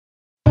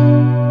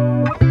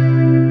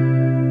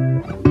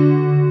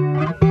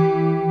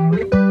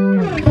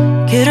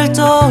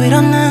또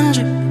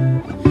잃었는지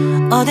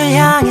어딜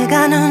향해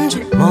가는지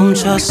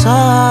멈춰서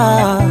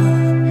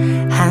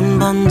한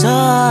번 더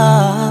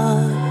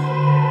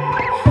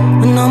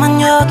왜 너만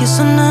여기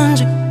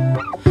있었는지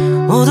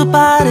모두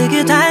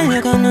빠르게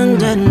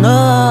달려가는데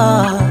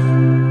너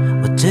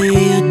What do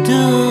you do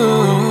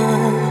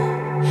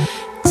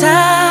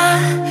다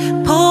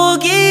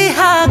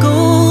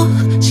포기하고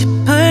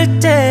싶을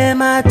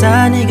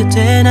때마다 네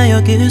곁에 나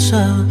여기서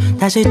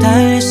다시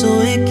달릴 수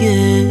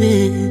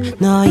있게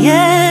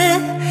너의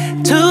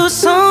두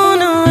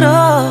손으로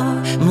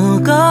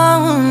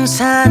무거운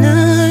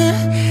산을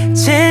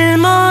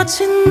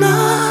짊어진 널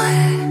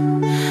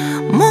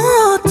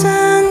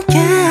모든 게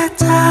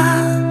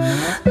다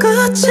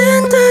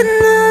끝인 듯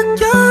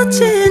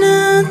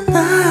느껴지는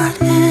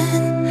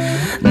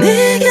날엔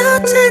네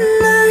곁에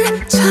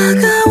늘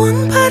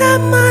차가운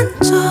바람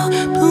만져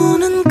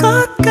부는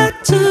것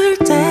같을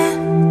때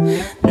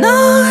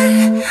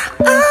널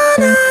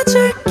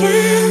안아줄게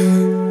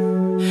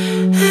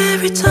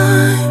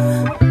Everytime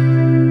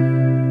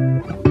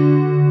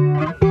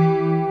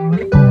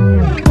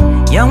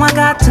영화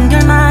같은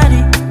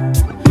결말이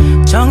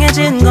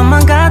정해진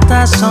것만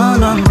같아서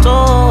넌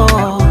또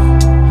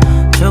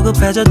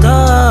조급해져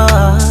더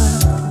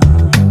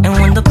And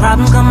when the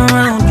problem come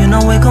around you know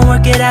we gon'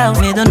 work it out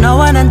믿어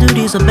너와 난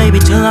둘이서 baby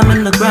till I'm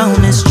in the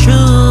ground It's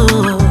true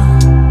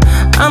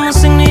I'ma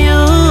sing to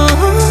you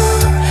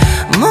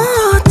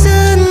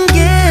모든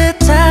게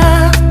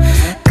다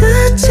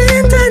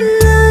끝인 듯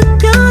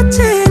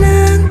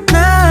느껴지는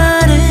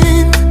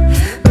날엔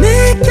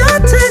네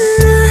곁에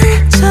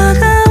늘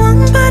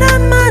차가운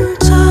바람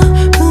만져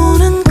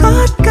부는 것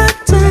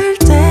같을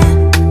때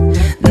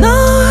널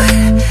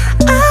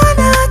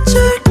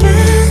안아줄게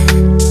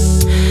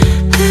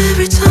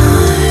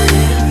Everytime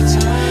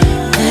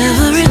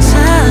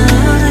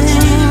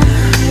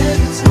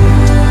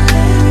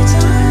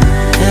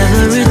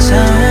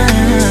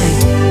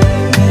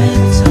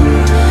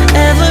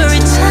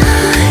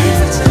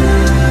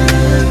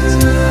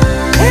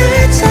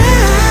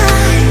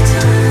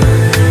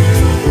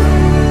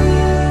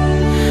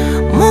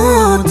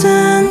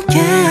모든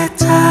게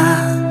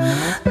다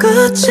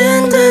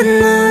끝인 듯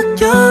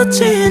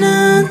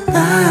느껴지는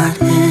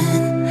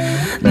날엔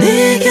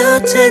네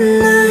곁에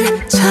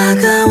늘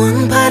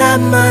차가운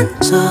바람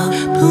만져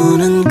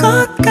부는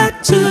것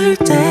같을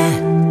때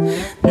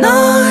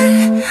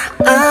널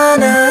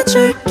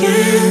안아줄게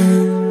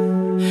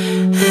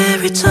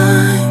Every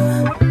time